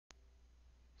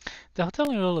The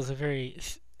Hotelling rule is a very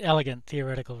elegant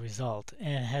theoretical result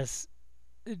and has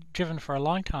driven for a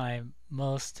long time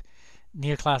most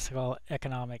neoclassical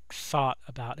economic thought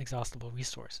about exhaustible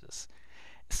resources.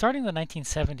 Starting in the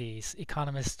 1970s,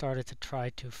 economists started to try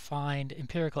to find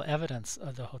empirical evidence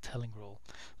of the Hotelling rule,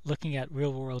 looking at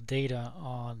real world data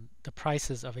on the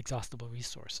prices of exhaustible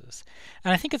resources.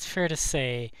 And I think it's fair to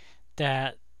say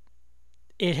that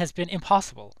it has been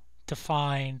impossible to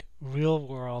find real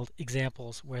world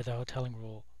examples where the Hotelling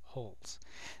rule holds.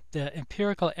 The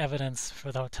empirical evidence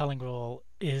for the Hotelling rule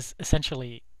is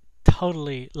essentially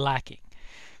totally lacking.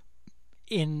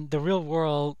 In the real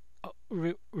world,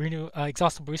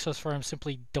 exhaustible resource firms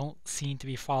simply don't seem to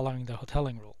be following the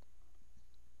Hotelling rule.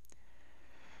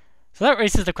 So that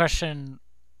raises the question,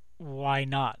 why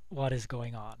not? What is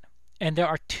going on? And there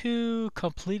are two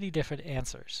completely different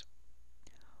answers.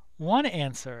 One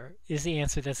answer is the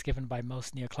answer that's given by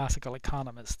most neoclassical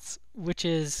economists, which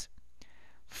is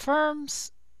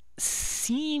firms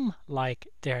seem like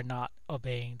they're not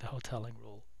obeying the Hotelling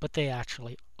rule, but they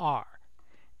actually are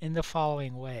in the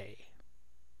following way.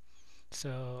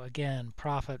 So again,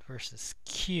 profit versus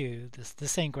Q, the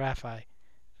same graph I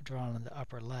drawn in the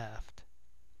upper left.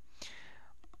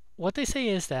 What they say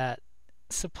is that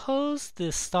suppose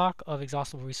the stock of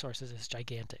exhaustible resources is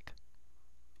gigantic.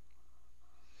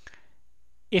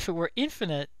 If it were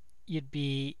infinite, you'd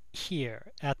be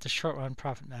here at the short run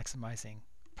profit maximizing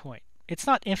point. It's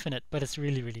not infinite, but it's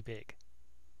really, really big.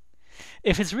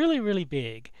 If it's really, really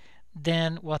big,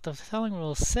 then what the Hotelling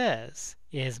rule says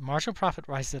is marginal profit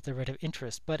rises at the rate of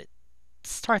interest, but it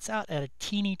starts out at a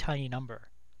teeny tiny number.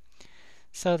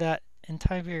 So that in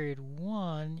time period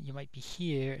 1, you might be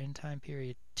here. In time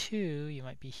period 2, you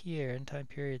might be here. In time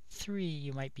period 3,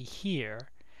 you might be here.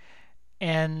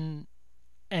 And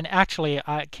actually,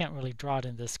 I can't really draw it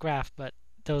in this graph, but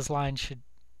those lines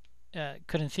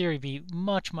could in theory be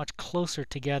much, much closer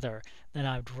together than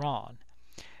I've drawn.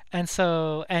 And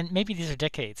so, and maybe these are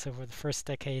decades, over the first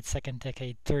decade, second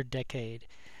decade, third decade.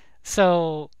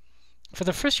 So for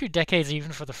the first few decades,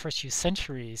 even for the first few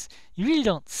centuries, you really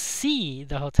don't see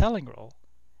the Hotelling rule.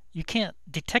 You can't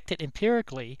detect it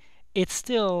empirically. It's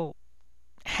still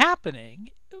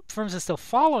happening. Firms are still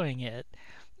following it,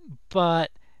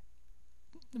 but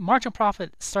marginal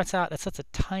profit starts out at such a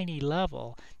tiny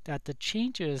level that the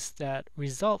changes that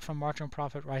result from marginal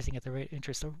profit rising at the rate of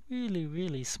interest are really,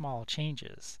 really small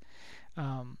changes.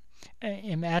 Um,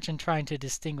 Imagine trying to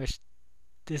distinguish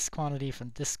this quantity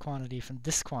from this quantity from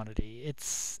this quantity.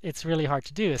 It's really hard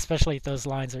to do, especially if those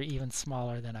lines are even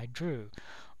smaller than I drew.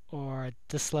 Or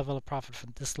this level of profit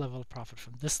from this level of profit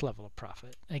from this level of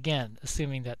profit. Again,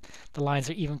 assuming that the lines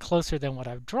are even closer than what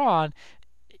I've drawn,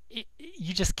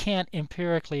 you just can't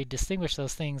empirically distinguish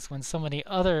those things when so many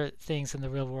other things in the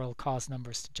real world cause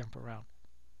numbers to jump around.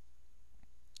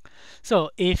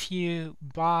 So if you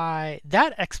buy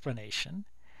that explanation,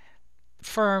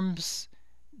 firms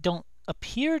don't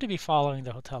appear to be following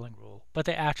the Hotelling rule, but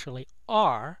they actually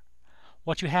are.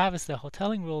 What you have is the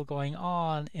Hotelling rule going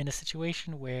on in a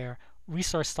situation where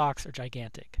resource stocks are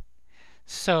gigantic.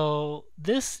 So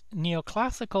this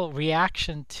neoclassical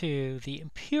reaction to the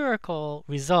empirical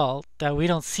result that we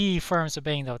don't see firms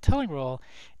obeying the Hotelling rule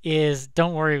is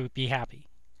don't worry, be happy.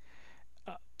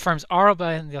 Firms are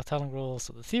obeying the Hotelling rule,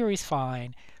 so the theory's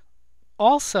fine.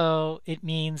 Also, it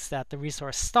means that the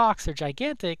resource stocks are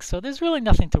gigantic, so there's really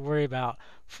nothing to worry about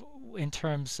in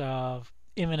terms of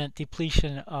imminent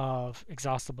depletion of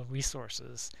exhaustible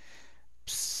resources.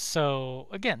 So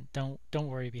again, don't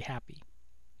worry, be happy.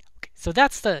 Okay, so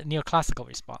that's the neoclassical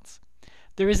response.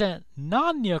 There is a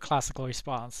non-neoclassical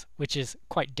response, which is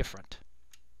quite different.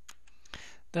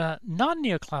 The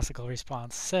non-neoclassical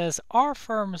response says, are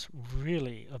firms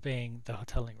really obeying the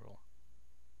Hotelling rule?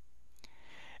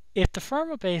 If the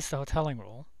firm obeys the Hotelling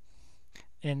rule,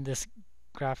 in this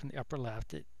graph in the upper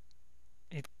left,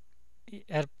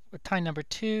 at time number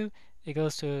 2, it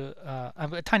goes to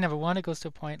at time number 1, it goes to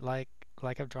a point like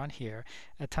I've drawn here.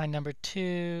 At time number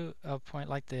 2, a point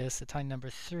like this. At time number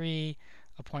 3,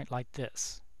 a point like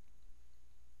this.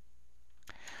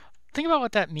 Think about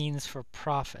what that means for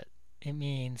profit. It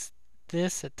means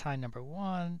this at time number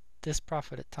 1, this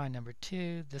profit at time number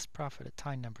 2, this profit at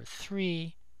time number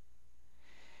 3.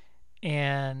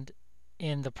 And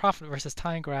in the profit versus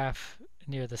time graph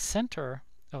near the center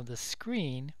of the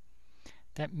screen,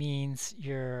 that means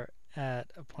you're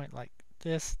at a point like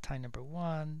this, time number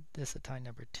 1, this at time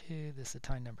number 2, this at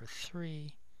time number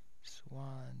 3. There's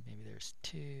 1, maybe there's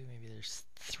 2, maybe there's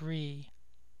 3.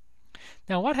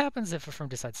 Now, what happens if a firm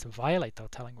decides to violate the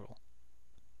Hotelling rule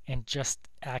and just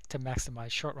act to maximize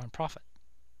short-run profit?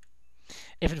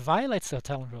 If it violates the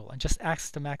Hotelling rule and just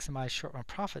acts to maximize short-run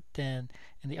profit, then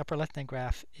in the upper left-hand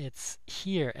graph, it's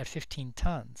here at 15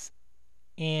 tons.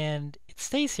 And it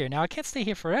stays here. Now, it can't stay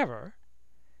here forever,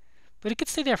 but it could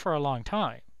stay there for a long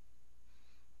time.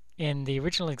 In the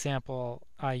original example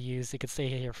I used, it could stay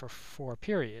here for 4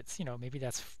 periods. Maybe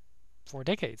that's 4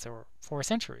 decades or 4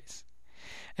 centuries.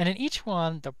 And in each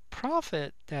one, the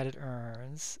profit that it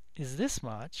earns is this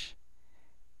much,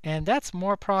 and that's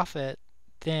more profit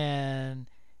than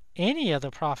any of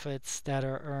the profits that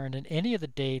are earned in any of the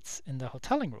dates in the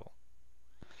Hotelling rule.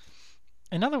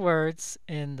 In other words,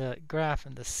 in the graph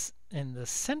in the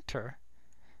center,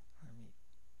 let me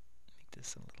make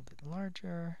this a little bit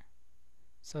larger.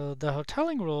 So the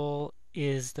Hotelling rule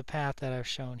is the path that I've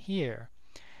shown here.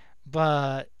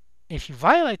 But if you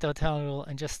violate the Hotelling rule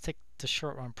and just stick to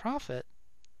short-run profit,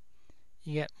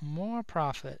 you get more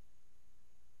profit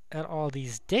at all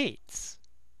these dates.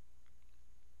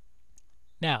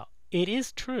 Now, it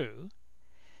is true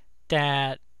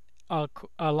that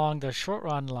along the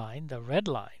short-run line, the red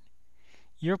line,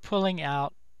 you're pulling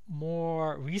out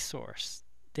more resource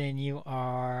than you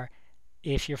are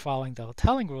if you're following the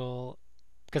Hotelling rule.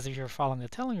 Because if you're following the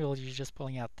Hotelling rule, you're just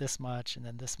pulling out this much, and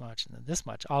then this much, and then this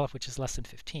much, all of which is less than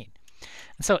 15.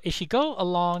 And so if you go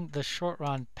along the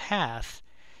short-run path,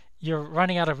 you're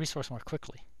running out of resource more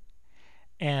quickly.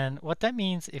 And what that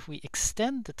means, if we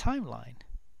extend the timeline,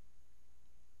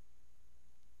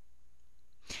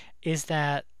 is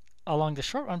that along the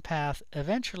short-run path,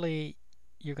 eventually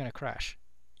you're going to crash.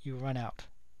 You run out.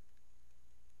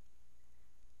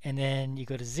 And then you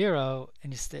go to 0,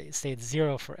 and you stay at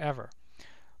 0 forever.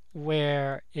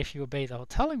 Where if you obey the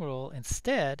Hotelling rule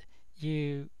instead,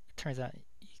 it turns out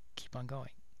you keep on going.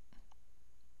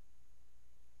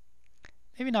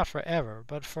 Maybe not forever,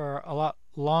 but for a lot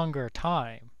longer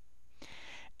time.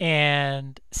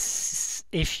 And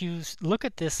if you look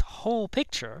at this whole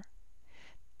picture,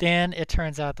 then it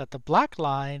turns out that the black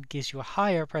line gives you a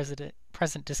higher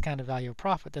present discounted value of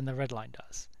profit than the red line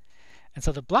does. And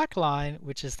so the black line,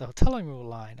 which is the Hotelling rule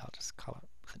line, I'll just call it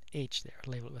with an H there,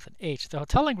 label it with an H. The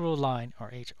Hotelling rule line, or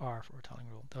HR for Hotelling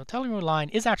rule, the Hotelling rule line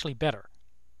is actually better.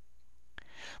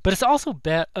 But it's also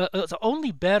it's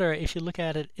only better if you look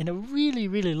at it in a really,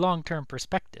 really long-term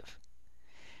perspective.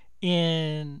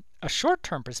 In a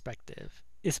short-term perspective,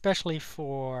 especially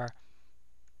for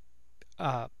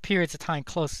periods of time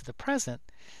close to the present,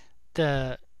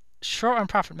 the short-run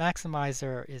profit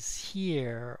maximizer is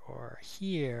here or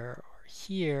here or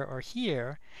here or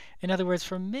here. In other words,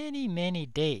 for many, many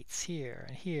dates, here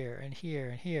and here and here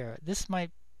and here, this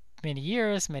might many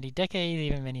years, many decades,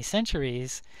 even many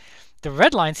centuries, the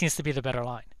red line seems to be the better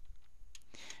line.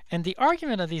 And the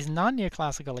argument of these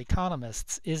non-neoclassical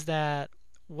economists is that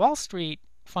Wall Street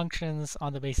functions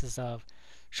on the basis of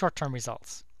short-term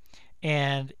results.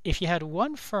 And if you had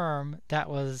one firm that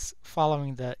was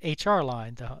following the HR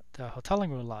line, the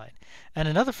Hotelling rule line, and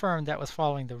another firm that was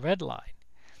following the red line,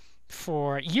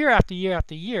 for year after year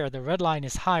after year, the red line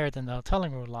is higher than the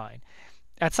Hotelling rule line.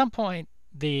 At some point,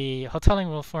 the Hotelling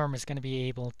rule firm is going to be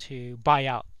able to buy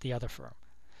out the other firm.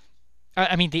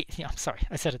 I'm sorry,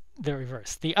 I said it the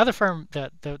reverse. The other firm,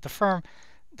 the firm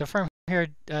here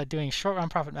doing short-run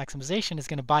profit maximization is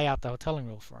going to buy out the Hotelling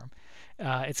rule firm.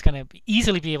 It's going to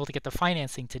easily be able to get the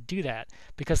financing to do that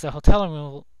because the Hotelling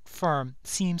rule firm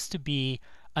seems to be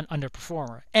an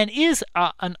underperformer and is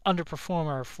an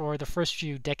underperformer for the first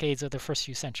few decades or the first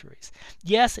few centuries.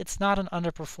 Yes, it's not an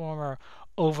underperformer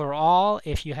overall.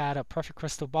 If you had a perfect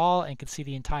crystal ball and could see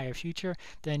the entire future,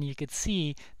 then you could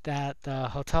see that the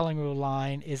Hotelling rule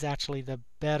line is actually the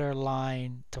better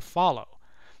line to follow.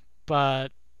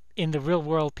 But in the real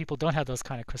world, people don't have those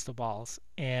kind of crystal balls,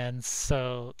 and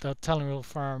so the Hotelling rule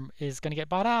firm is going to get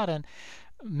bought out, and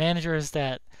managers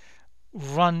that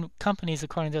run companies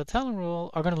according to the Hotelling rule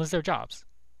are going to lose their jobs.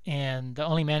 And the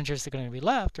only managers that are going to be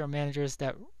left are managers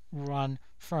that run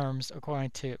firms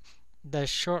according to the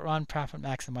short-run profit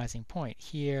maximizing point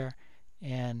here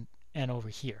and over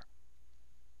here.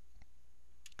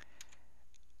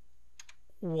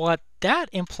 What that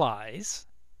implies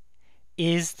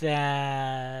is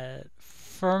that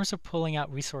firms are pulling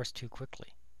out resource too quickly.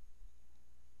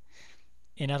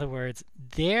 In other words,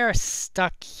 they're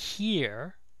stuck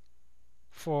here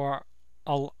for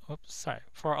a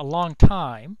long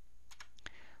time,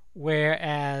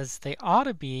 whereas they ought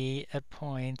to be at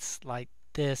points like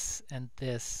this and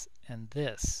this and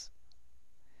this.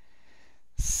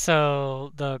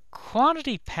 So the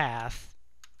quantity path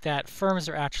that firms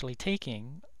are actually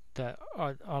taking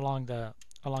along the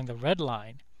red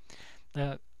line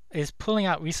is pulling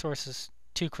out resources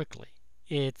too quickly.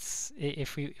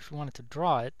 If we wanted to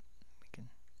draw it, we can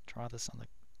draw this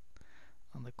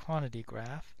on the quantity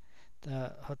graph.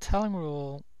 The hotelling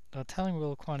rule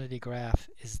quantity graph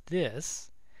is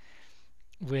this,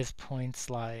 with points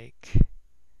like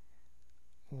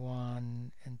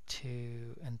 1 and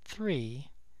 2 and 3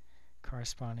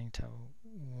 corresponding to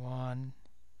 1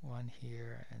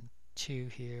 here, and 2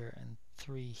 here, and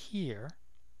 3 here.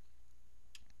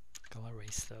 I'll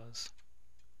erase those.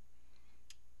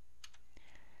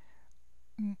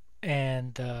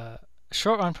 And the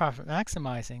short run profit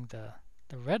maximizing, the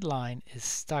red line is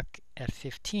stuck at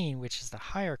 15, which is the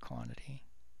higher quantity,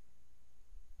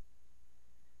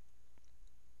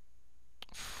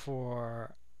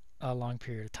 for a long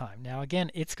period of time. Now again,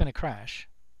 it's going to crash,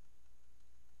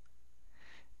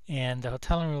 and the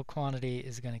hotelling rule quantity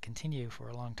is going to continue for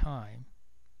a long time.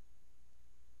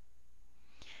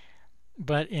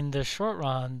 But in the short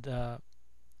run, the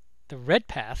red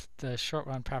path, the short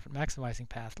run profit maximizing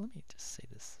path, let me just say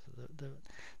this,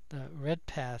 the red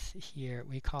path here,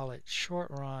 we call it short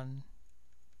run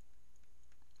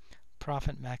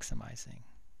profit maximizing.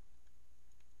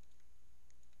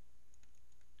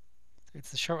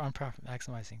 It's the short run profit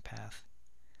maximizing path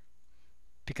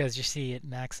because you see it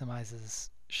maximizes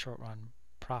short run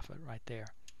profit right there.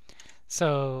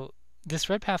 So this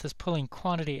red path is pulling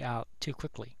quantity out too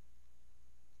quickly.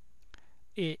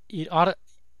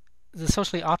 The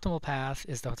socially optimal path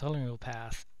is the hotelling rule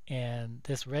path, and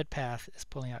this red path is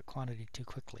pulling out quantity too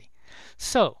quickly.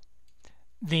 So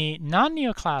the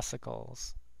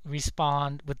non-neoclassicals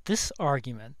respond with this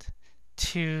argument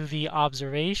to the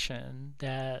observation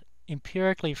that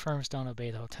empirically firms don't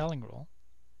obey the hotelling rule,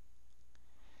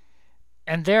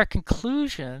 and their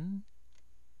conclusion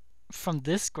from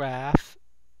this graph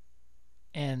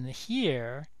and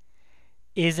here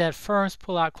is that firms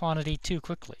pull out quantity too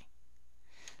quickly.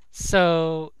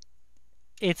 So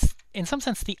it's in some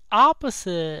sense the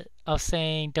opposite of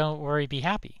saying don't worry, be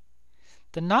happy.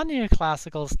 The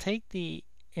non-neoclassicals take the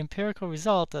empirical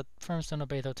result that firms don't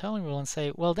obey the hotelling rule and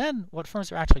say, well, then what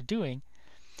firms are actually doing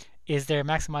is they're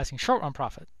maximizing short-run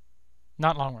profit,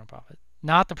 not long-run profit,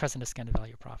 not the present discounted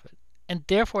value profit. And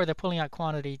therefore, they're pulling out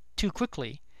quantity too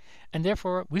quickly. And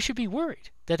therefore, we should be worried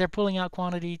that they're pulling out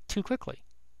quantity too quickly.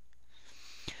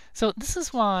 So this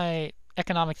is why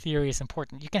economic theory is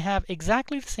important. You can have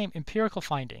exactly the same empirical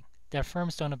finding that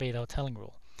firms don't obey the hotelling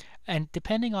rule. And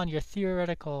depending on your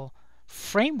theoretical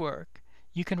framework,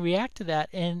 you can react to that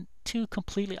in two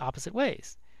completely opposite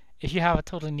ways. If you have a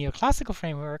totally neoclassical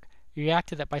framework, you react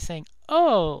to that by saying,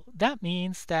 oh, that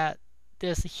means that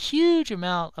there's a huge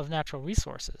amount of natural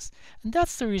resources. And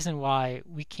that's the reason why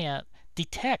we can't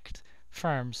detect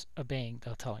firms obeying the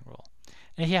hotelling rule.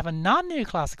 And if you have a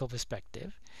non-neoclassical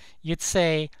perspective, you'd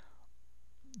say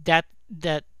that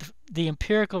the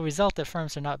empirical result that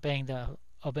firms are not obeying the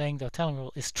hotelling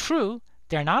rule is true.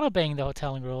 They're not obeying the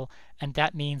hotelling rule, and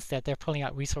that means that they're pulling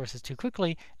out resources too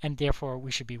quickly, and therefore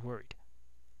we should be worried.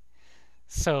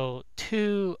 So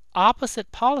two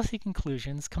opposite policy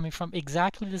conclusions coming from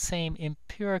exactly the same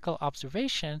empirical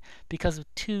observation because of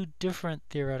two different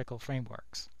theoretical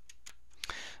frameworks.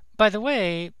 By the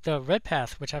way, the red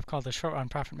path, which I've called the short-run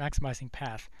profit maximizing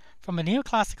path, from a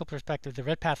neoclassical perspective, the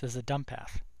red path is a dumb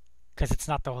path because it's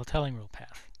not the hotelling rule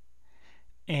path.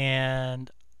 And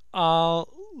I'll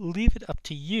leave it up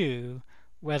to you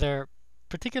whether,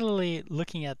 particularly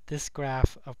looking at this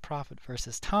graph of profit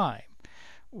versus time,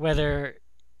 whether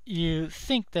you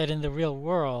think that in the real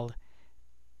world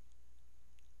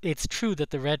it's true that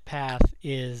the red path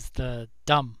is the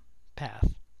dumb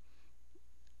path,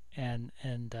 and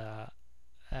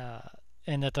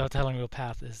that the hotelling rule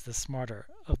path is the smarter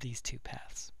of these two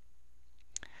paths.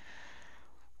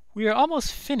 We are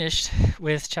almost finished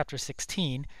with chapter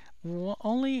 16.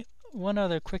 Only one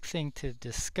other quick thing to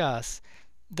discuss.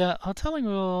 The hotelling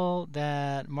rule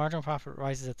that marginal profit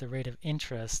rises at the rate of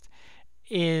interest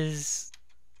is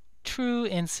true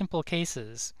in simple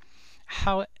cases.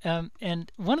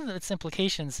 And one of its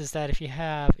implications is that if you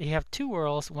have two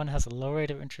worlds, one has a low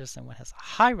rate of interest and one has a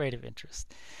high rate of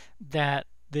interest, that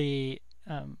that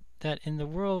in the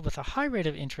world with a high rate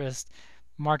of interest,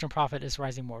 marginal profit is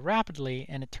rising more rapidly,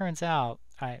 and it turns out,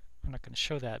 I'm not going to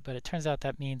show that, but it turns out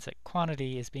that means that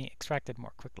quantity is being extracted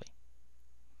more quickly.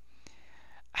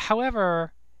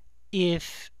 However,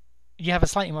 if you have a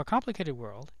slightly more complicated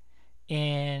world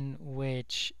in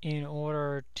which, in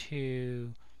order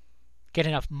to get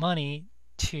enough money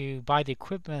to buy the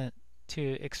equipment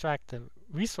to extract the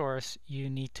resource, you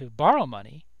need to borrow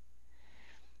money,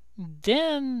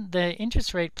 then the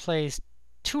interest rate plays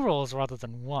two roles rather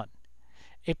than one.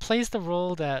 It plays the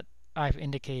role that I've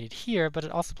indicated here, but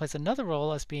it also plays another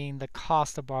role as being the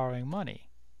cost of borrowing money.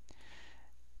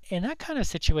 in that kind of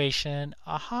situation,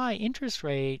 a high interest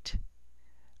rate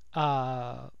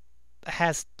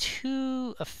has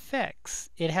two effects.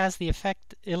 It has the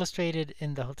effect illustrated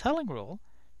in the hoteling rule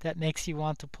that makes you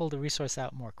want to pull the resource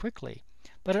out more quickly.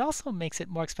 But it also makes it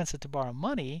more expensive to borrow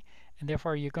money, and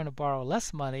therefore you're going to borrow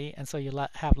less money, and so you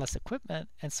have less equipment,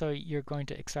 and so you're going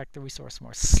to extract the resource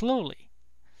more slowly.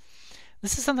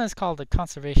 This is sometimes called the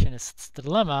conservationist's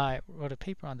dilemma. I wrote a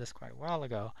paper on this quite a while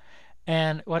ago.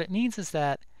 And what it means is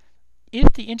that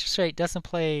if the interest rate doesn't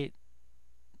play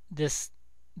this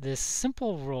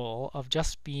simple role of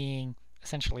just being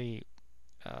essentially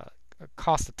a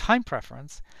cost of time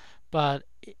preference, but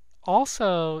it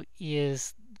also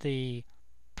is the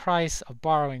price of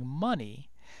borrowing money,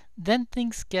 then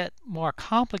things get more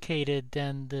complicated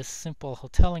than this simple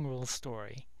hoteling rule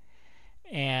story,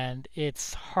 and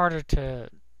it's harder to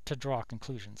draw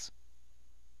conclusions.